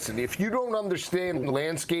believe, listen, if you don't understand the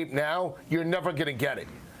landscape now, you're never going to get it.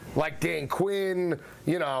 Like Dan Quinn,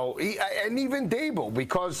 and even Dable,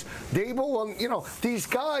 because Dable, these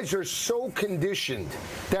guys are so conditioned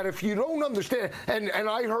that if you don't understand, and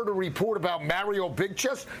I heard a report about Mario Big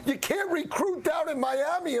Chest, you can't recruit down in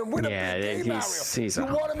Miami and win a big game, Mario.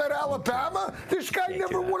 You want him at Alabama? This guy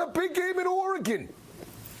never won a big game in Oregon.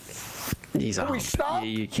 Can we stop?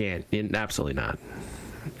 You can't. Absolutely not.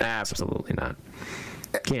 Absolutely not.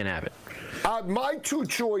 Can't have it. My two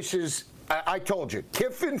choices, I told you,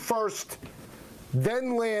 Kiffin first,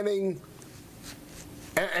 then Lanning.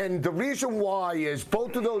 And the reason why is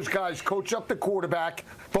both of those guys coach up the quarterback.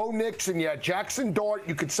 Bo Nixon, Jackson Dart,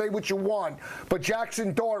 you could say what you want, but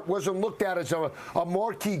Jackson Dart wasn't looked at as a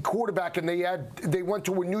marquee quarterback, and they went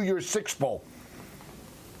to a New Year's Six Bowl.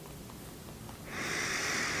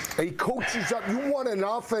 He coaches up. You want an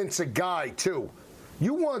offensive guy, too.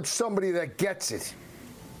 You want somebody that gets it.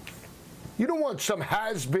 You don't want some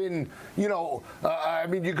has-been, you're going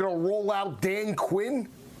to roll out Dan Quinn?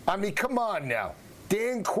 I mean, come on now.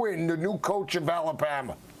 Dan Quinn, the new coach of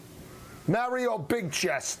Alabama. Mario Big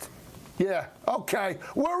Chest. Yeah, okay.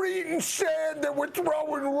 We're eating sand and we're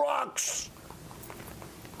throwing rocks.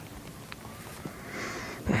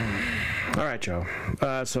 All right, Joe.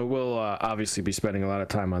 So we'll obviously be spending a lot of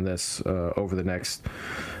time on this over the next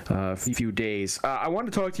few days. I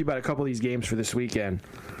want to talk to you about a couple of these games for this weekend.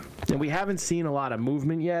 And we haven't seen a lot of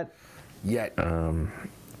movement yet. Yet.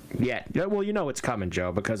 Yeah, well, it's coming,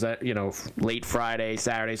 Joe, because late Friday,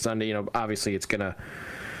 Saturday, Sunday, obviously it's gonna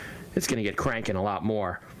get cranking a lot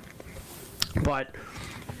more. But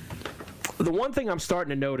the one thing I'm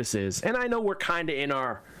starting to notice is, and I know we're kind of in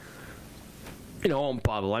our own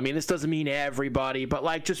bubble. I mean, this doesn't mean everybody, but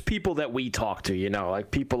like just people that we talk to, like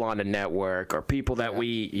people on the network or people that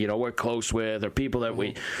we, we're close with, or people that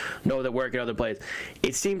we know that work at other places.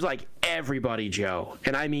 It seems like everybody, Joe,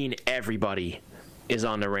 and I mean everybody, is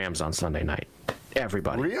on the Rams on Sunday night.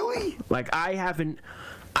 Everybody. Really? Like I haven't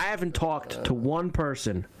talked to one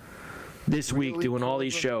person this week doing all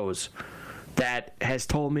these shows that has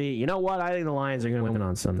told me, you know what, I think the Lions are going to win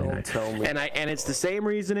on Sunday night. Tell me. And it's the same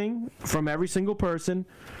reasoning from every single person.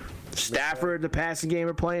 Stafford, the passing game,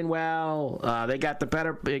 are playing well. They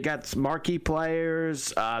got marquee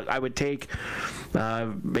players. I would take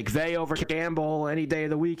McVay over Campbell any day of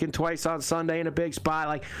the week and twice on Sunday in a big spot.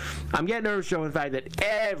 Like, I'm getting nervous showing the fact that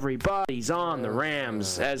everybody's on the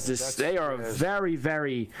Rams as this. They are a very,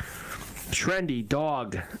 very trendy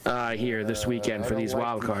dog here this weekend for these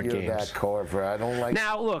wild card games. That, Carver. I don't like.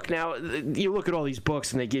 Now you look at all these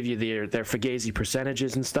books and they give you their Fugazi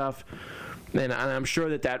percentages and stuff. And I'm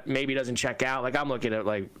sure that maybe doesn't check out. Like, I'm looking at,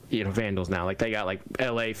 Vandals now. Like, they got,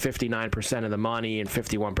 L.A. 59% of the money and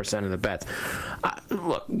 51% of the bets.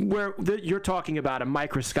 Look, you're talking about a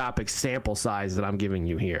microscopic sample size that I'm giving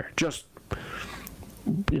you here. Just,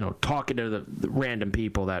 talking to the random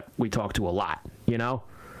people that we talk to a lot,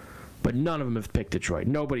 But none of them have picked Detroit.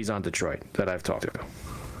 Nobody's on Detroit that I've talked to.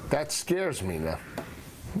 That scares me now.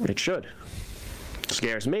 It should.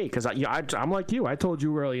 Scares me because I'm like you. I told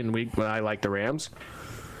you early in the week when I like the Rams.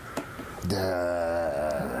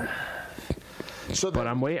 But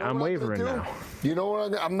I'm wavering now. You know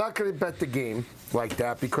what? I'm not going to bet the game like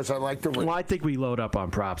that because I like the Rams. Well, I think we load up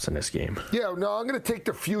on props in this game. Yeah, no, I'm going to take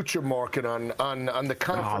the future market on the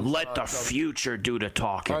conference. Oh, let the future do the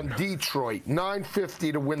talking. On Detroit,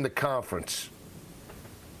 $9.50 to win the conference.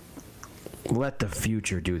 Let the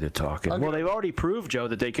future do the talking. Well, they've already proved, Joe,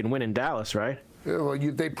 that they can win in Dallas, right? Yeah, well,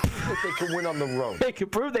 they prove that they can win on the road. They can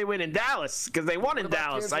prove they win in Dallas because they won in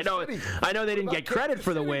Dallas. I know they didn't get credit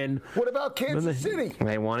for the win. What about Kansas City?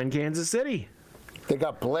 They won in Kansas City. They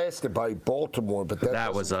got blasted by Baltimore, but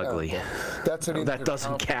that was ugly. That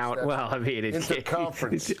doesn't count. Well, I mean, it's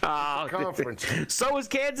interconference. Conference. So is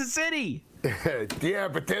Kansas City. Yeah,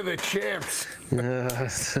 but they're the champs.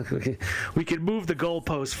 We can move the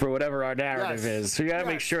goalpost for whatever our narrative is. So you got to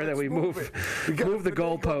make sure that we move the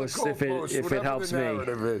goalpost if it helps me.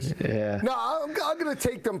 Yeah. No, I'm going to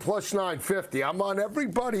take them plus 950. I'm on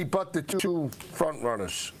everybody but the two front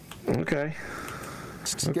runners. Okay.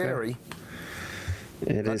 It's scary.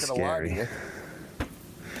 It is scary.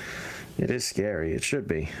 It is scary. It should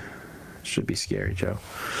be. It should be scary, Joe.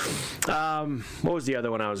 What was the other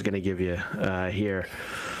one I was going to give you here?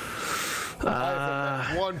 I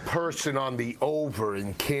have one person on the over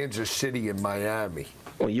in Kansas City and Miami.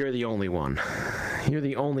 Well, you're the only one. You're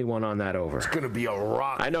the only one on that over. It's going to be a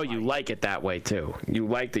rock. I know you like it that way, too. You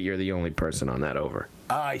like that you're the only person on that over.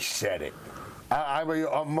 I said it.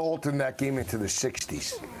 I'm altering that game into the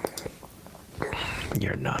 60s.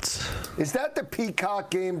 You're nuts. Is that the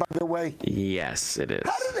Peacock game, by the way? Yes, it is.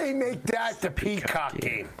 How do they make that the Peacock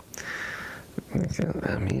game?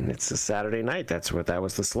 I mean, it's a Saturday night. That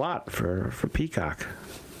was the slot for Peacock.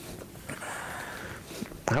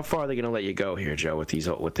 How far are they going to let you go here, Joe, with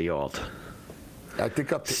the alt? I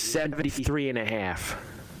think up to 73.5.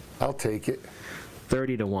 I'll take it.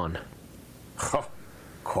 30-1. Huh.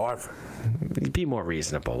 Carver. Be more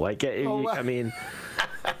reasonable. Like, I mean,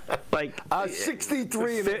 like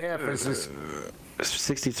 63.5 is this.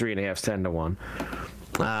 63.5 is 10-1.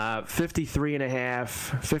 53.5,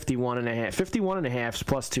 51.5. 51.5 is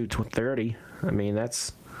plus 230. I mean,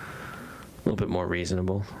 that's a little bit more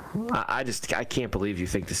reasonable. I can't believe you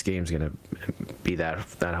think this game's going to be that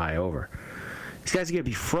high over. These guys are going to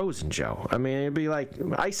be frozen, Joe. I mean, it'd be like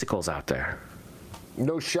icicles out there.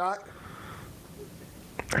 No shot?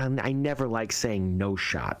 I never like saying no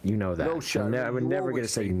shot. You know that. No shot. I'm never going to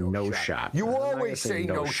say no shot. You always say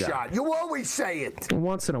no shot. You always say it.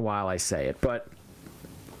 Once in a while I say it, but,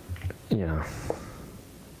 you know.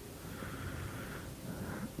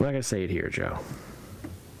 I'm not going to say it here, Joe.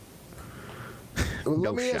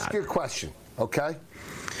 Let me ask you a question, okay?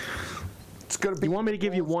 It's gonna be. You want me to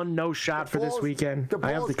give you one no shot for this weekend?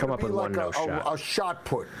 I have to come up with one no shot. A shot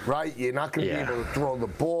put, right? You're not going to be able to throw the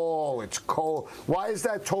ball. It's cold. Why is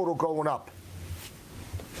that total going up?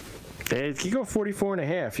 It can go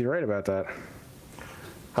 44.5. You're right about that.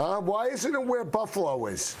 Why isn't it where Buffalo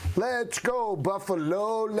is? Let's go,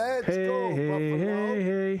 Buffalo. Let's go, Buffalo.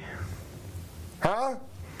 Hey. Huh?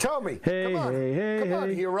 Tell me. Come on,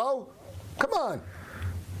 hero. Come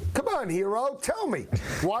on, hero. Tell me.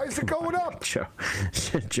 Why is it going up?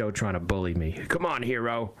 Joe trying to bully me. Come on,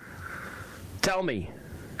 hero. Tell me.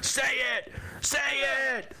 Say it. Say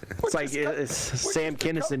it. It's like it's Sam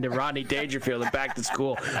Kinison to Rodney Dangerfield and Back to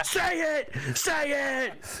School. Say it. Say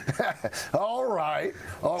it. All right.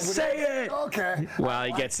 Say it. Okay. Well,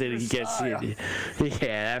 he gets it. Yeah,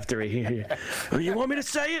 after he. You want me to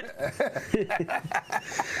say it?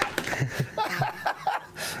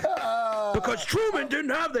 Because Truman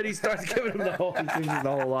didn't have that. He starts giving him the whole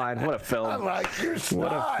line. What a film! I like your style.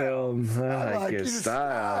 What a film! I like your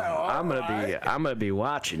style. I'm gonna be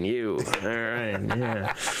watching you. All right.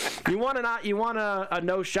 Yeah. You want a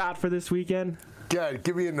no shot for this weekend? Yeah,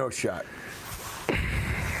 give me a no shot.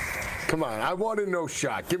 Come on, I want a no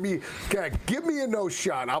shot. Give me a no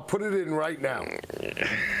shot. I'll put it in right now.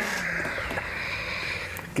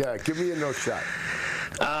 Yeah, give me a no shot.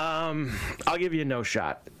 I'll give you a no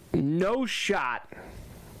shot. No shot.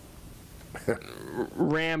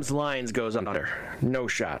 Rams Lions goes under. No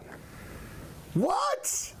shot.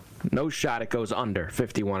 What? No shot. It goes under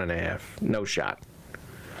 51.5. No shot.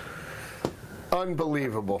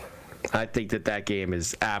 Unbelievable. I think that game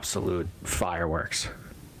is absolute fireworks.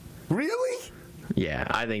 Really? Yeah,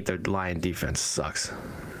 I think the Lion defense sucks.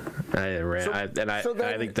 I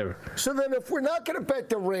think they're. So then, if we're not going to bet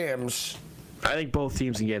the Rams, I think both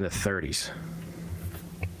teams can get in the 30s.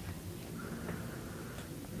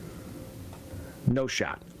 No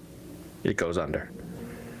shot. It goes under.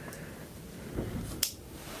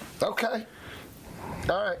 Okay.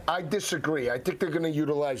 All right. I disagree. I think they're going to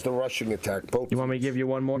utilize the rushing attack. Both. You want me to give you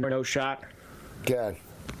one more no shot? Yeah.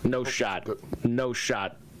 No shot. No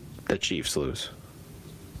shot. The Chiefs lose.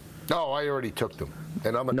 No, I already took them,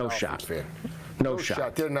 and I'm a Dolphins fan. No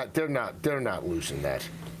shot. They're not losing that.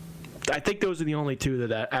 I think those are the only two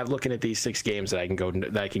that I'm looking at these 6 games that I can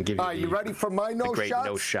give you. Are you ready for my no shot?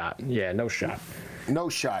 No shot. Yeah, no shot. No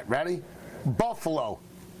shot. Ready? Buffalo.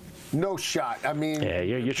 No shot. I mean, yeah,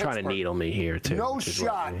 you're trying to needle me here too. No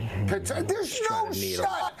shot. There's no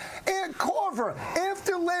shot. And Carver,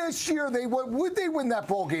 after last year, would they win that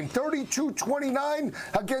ball game 32-29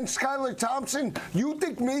 against Skylar Thompson? You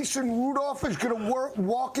think Mason Rudolph is going to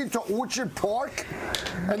walk into Orchard Park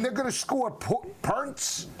and they're going to score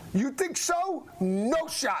punts? You think so? No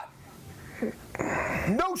shot.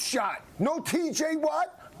 No shot. No TJ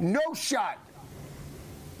Watt. No shot.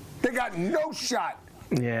 They got no shot.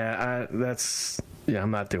 Yeah,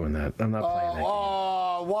 I'm not doing that. I'm not playing that.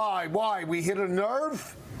 Oh, why? We hit a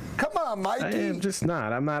nerve? Come on, Mikey. I am just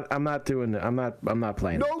not. I'm not doing it. I'm not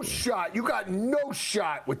playing. No shot. You got no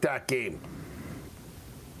shot with that game.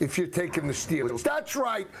 If you're taking the Steelers. That's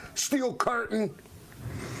right, Steel Curtain.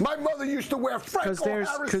 My mother used to wear Franco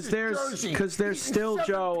Harris's jersey. Because there's still,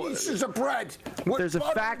 Joe, pieces of bread. There's a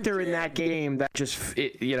factor in that game that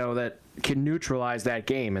that can neutralize that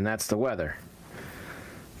game, and that's the weather.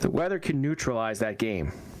 The weather can neutralize that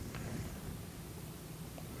game.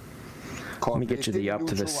 Let me get you the up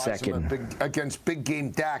to the second. Against Big Game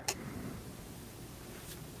Dak.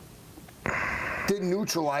 Didn't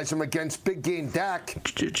neutralize him against Big Game Dak.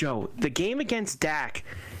 Joe, the game against Dak,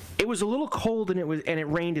 it was a little cold and it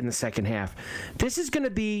rained in the second half. This is going to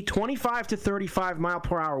be 25 to 35 mile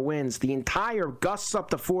per hour winds. The entire gusts up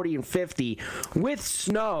to 40 and 50 with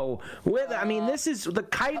snow. This is the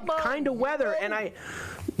kind of weather, and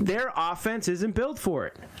their offense isn't built for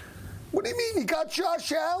it. What do you mean? You got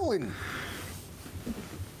Josh Allen.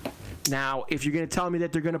 Now, if you're going to tell me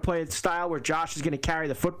that they're going to play a style where Josh is going to carry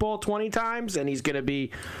the football 20 times and he's going to be,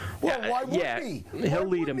 why would he? He'll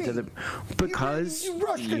lead him to the because he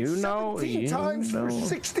rushed it 17 times for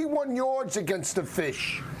 61 yards against the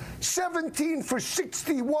Fish. 17 for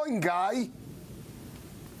 61, guy.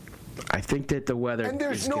 I think that the weather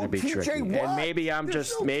is going to be tricky. And maybe I'm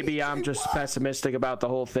just pessimistic about the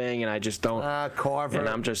whole thing, and I just don't. Carver. And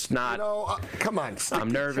I'm just not. Come on. I'm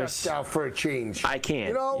nervous. Out for a change. I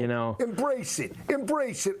can't. Embrace it.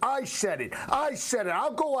 Embrace it. I said it.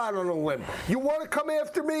 I'll go out on a limb. You want to come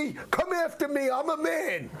after me? Come after me. I'm a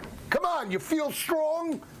man. Come on. You feel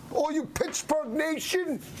strong? All you Pittsburgh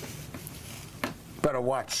Nation? Better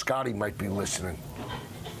watch. Scotty might be listening.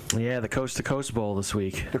 Yeah, the Coast to Coast Bowl this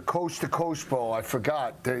week. The Coast to Coast Bowl, I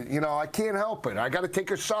forgot. I can't help it. I got to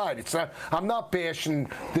take a side. I'm not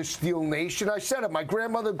bashing the Steel Nation. I said it. My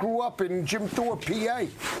grandmother grew up in Jim Thorpe, PA.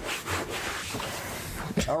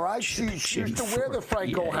 All right? She used to wear the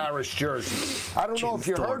Franco Harris jersey. I don't know if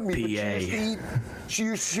you heard me, but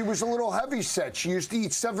she was a little heavy set. She used to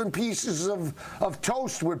eat 7 pieces of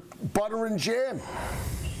toast with butter and jam.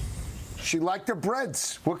 She liked her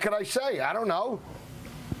breads. What can I say? I don't know.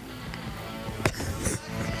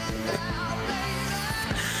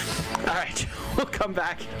 All right, we'll come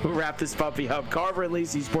back. We'll wrap this puppy up. Carver and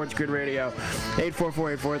Lisi, Sports Grid Radio,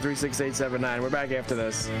 844-843-6879. We're back after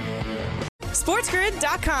this.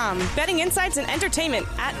 SportsGrid.com. Betting insights and entertainment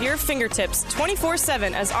at your fingertips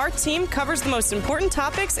 24/7 as our team covers the most important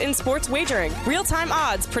topics in sports wagering. Real-time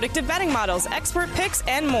odds, predictive betting models, expert picks,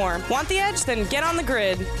 and more. Want the edge? Then get on the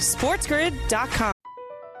grid. SportsGrid.com.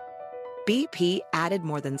 BP added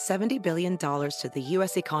more than $70 billion to the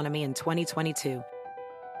U.S. economy in 2022.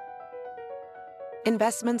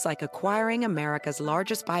 Investments like acquiring America's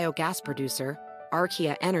largest biogas producer,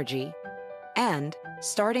 Archaea Energy, and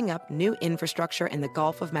starting up new infrastructure in the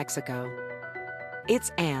Gulf of Mexico.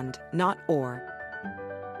 It's and, not or.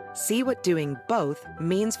 See what doing both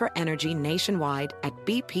means for energy nationwide at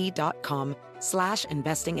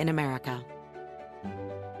bp.com/investing in America.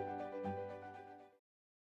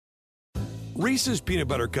 Reese's peanut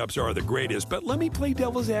butter cups are the greatest, but let me play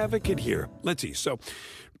devil's advocate here. Let's see. So,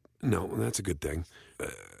 no, that's a good thing.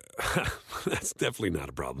 That's definitely not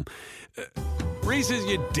a problem. Reese's,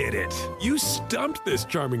 you did it. You stumped this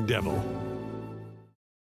charming devil.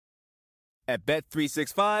 At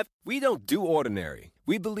Bet365, we don't do ordinary.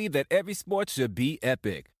 We believe that every sport should be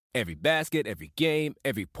epic. Every basket, every game,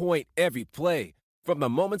 every point, every play. From the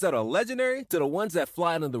moments that are legendary to the ones that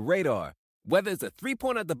fly under the radar. Whether it's a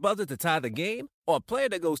three-pointer at the buzzer to tie the game or a player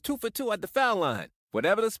that goes 2 for 2 at the foul line.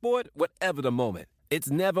 Whatever the sport, whatever the moment. It's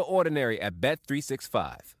never ordinary at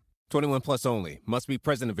Bet365. 21 plus only. Must be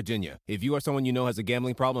present in Virginia. If you or someone you know has a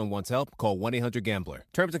gambling problem and wants help, call 1-800-GAMBLER.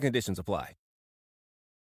 Terms and conditions apply.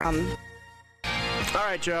 All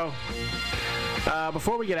right, Joe.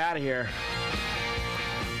 Before we get out of here,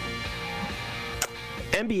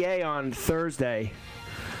 NBA on Thursday.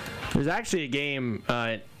 There's actually a game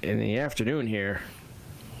in the afternoon here.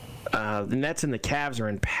 The Nets and the Cavs are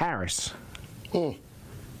in Paris.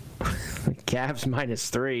 Cavs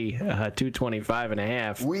 -3,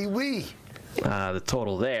 225.5. Oui. The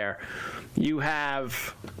total there. You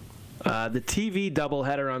have the TV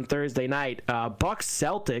doubleheader on Thursday night. Bucks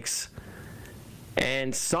Celtics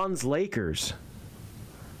and Suns Lakers.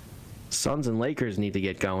 Suns and Lakers need to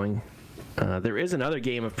get going. There is another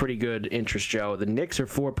game of pretty good interest, Joe. The Knicks are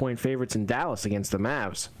 4-point favorites in Dallas against the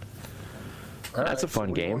Mavs. That's a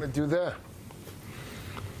fun game. What do you want to do there?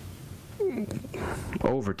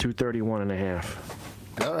 Over 231.5.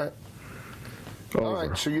 All right. Over. All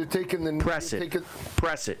right, so you're taking the... Press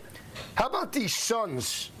it. How about these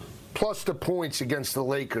Suns plus the points against the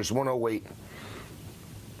Lakers, 108?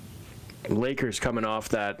 Lakers coming off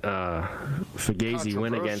that Fugazi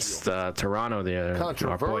win against Toronto.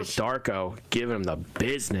 Our boy Darko giving him the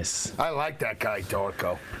business. I like that guy,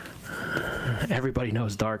 Darko. Everybody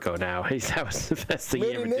knows Darko now. That was the best thing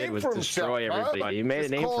he ever did was destroy everybody. He made a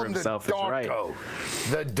name for himself. That's right.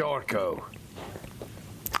 The Darko.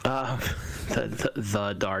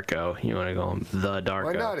 The Darko. You want to call him the Darko?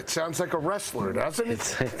 Why not? It sounds like a wrestler, doesn't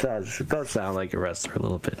it? It does. It does sound like a wrestler a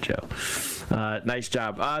little bit, Joe. Nice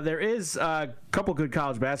job. There is a couple good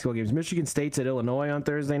college basketball games. Michigan State's at Illinois on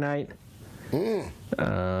Thursday night. There's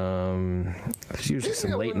usually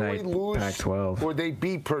some late night Pac-12. Or they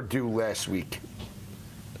beat Purdue last week.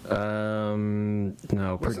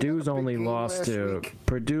 No, Purdue's only lost to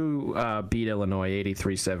Purdue beat Illinois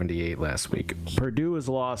 83-78 last week. Purdue has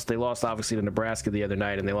lost. They lost obviously to Nebraska the other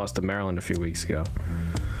night, and they lost to Maryland a few weeks ago.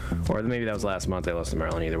 Or maybe that was last month. They lost to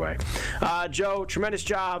Maryland. Either way, Joe, tremendous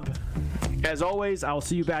job. As always, I'll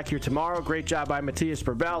see you back here tomorrow. Great job by Matthias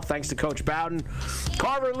Burbell. Thanks to Coach Bowden.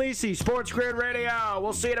 Carver and Lisi, Sports Grid Radio.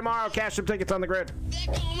 We'll see you tomorrow. Cash some tickets on the grid.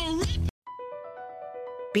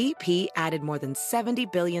 BP added more than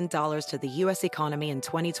 $70 billion to the U.S. economy in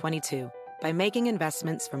 2022 by making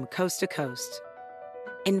investments from coast to coast.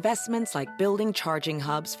 Investments like building charging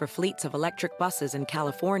hubs for fleets of electric buses in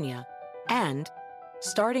California and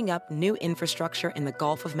starting up new infrastructure in the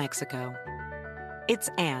Gulf of Mexico. It's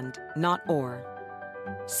and, not or.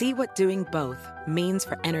 See what doing both means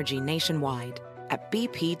for energy nationwide at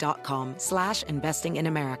bp.com/investing in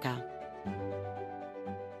America.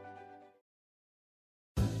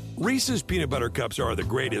 Reese's peanut butter cups are the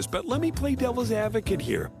greatest, but let me play devil's advocate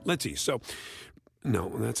here. Let's see. So,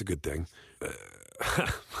 no, that's a good thing.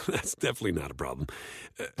 That's definitely not a problem.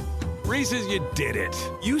 Reese's, you did it.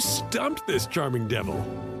 You stumped this charming devil.